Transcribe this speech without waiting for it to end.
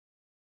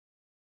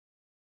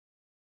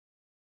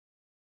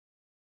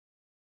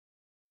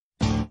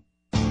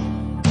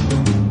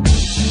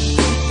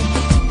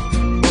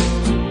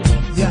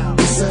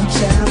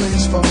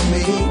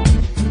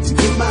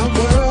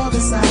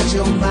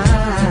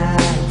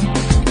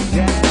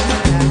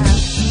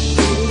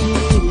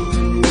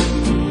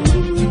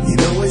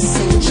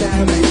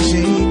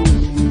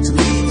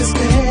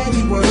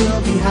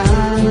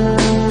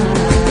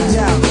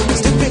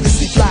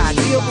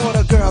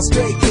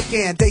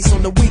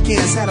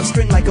a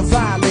string like a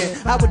violin.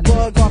 I would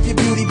bug off your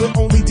beauty, but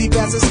only deep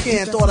as a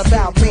skin. Thought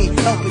about me,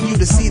 helping you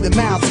to see the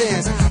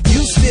mountains.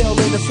 You still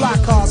in the fly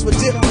cars with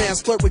dip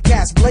plans. Flirt with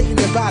cats, blatant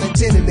about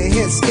intending to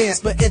hit skins.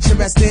 But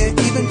interesting,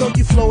 even though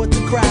you flow with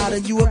the crowd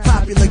and you a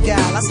popular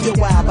gal, I still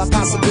wild by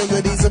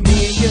possibilities of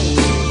me and you.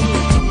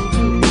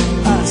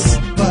 Us,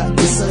 but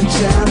it's a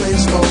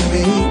challenge for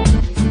me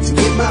to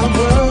get my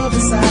world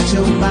inside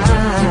your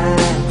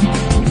mind.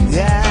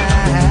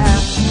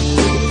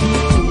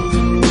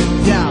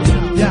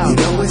 Yeah, you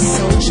know it's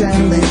so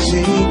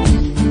challenging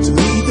to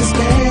leave this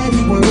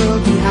petty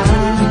world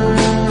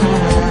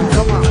behind.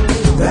 Come on.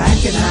 Back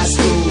in high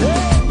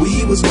school,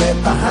 we was wet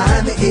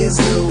behind the ears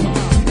new,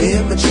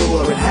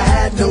 immature and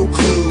had no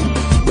clue,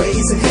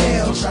 raising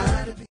hell,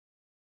 trying to